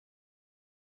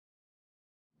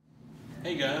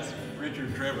Hey guys, Richard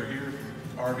and Trevor here,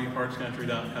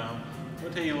 RVPartsCountry.com. I'm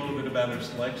going to tell you a little bit about our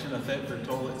selection of Thetford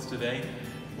toilets today,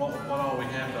 what all we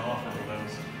have to offer with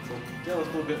those. So tell us a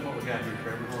little bit what we got here,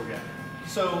 Trevor. What we got?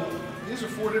 So these are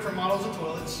 4 different models of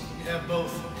toilets. You have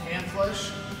both hand flush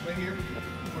right here,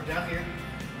 or down here,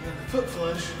 and then the foot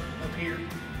flush up here.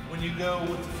 When you go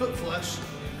with the foot flush,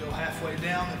 you go halfway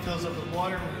down, it fills up with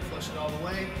water. When you flush it all the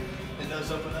way, it does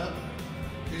open up.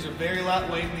 These are very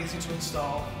lightweight and easy to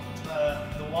install.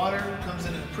 The water comes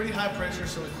in at pretty high pressure,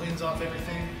 so it cleans off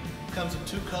everything. It comes in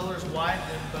 2 colors, white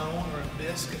and bone, or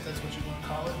bisque, if that's what you want to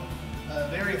call it.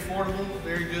 Very affordable,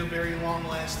 very good, very long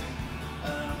lasting.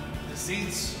 The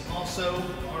seats also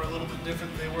are a little bit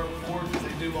different than they were before because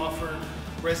they do offer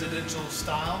residential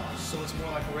style, so it's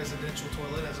more like a residential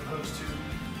toilet as opposed to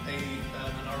an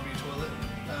RV toilet.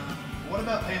 What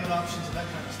about payment options and that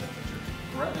kind of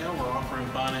stuff? Right now we're offering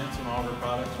finance on all of our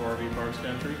products for RV Parts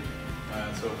Country.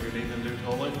 So if you're needing a new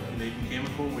toilet, you need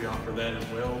chemical, we offer that as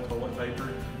well, toilet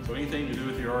paper. So anything to do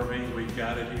with your RV, we've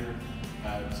got it here.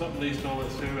 Some of these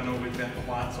toilets too, I know we've got the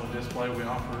whites on display. We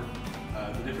offer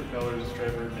the different colors as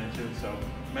Trevor had mentioned. So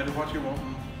no matter what you're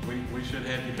wanting, we should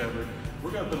have you covered.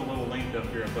 We're going to put a little link up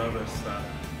here above us.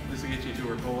 This will get you to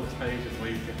our toilets page and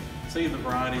we can see the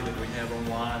variety that we have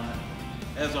online.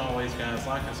 As always, guys,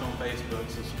 like us on Facebook,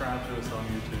 subscribe to us on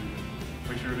YouTube.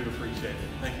 We sure do appreciate it.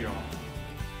 Thank you all.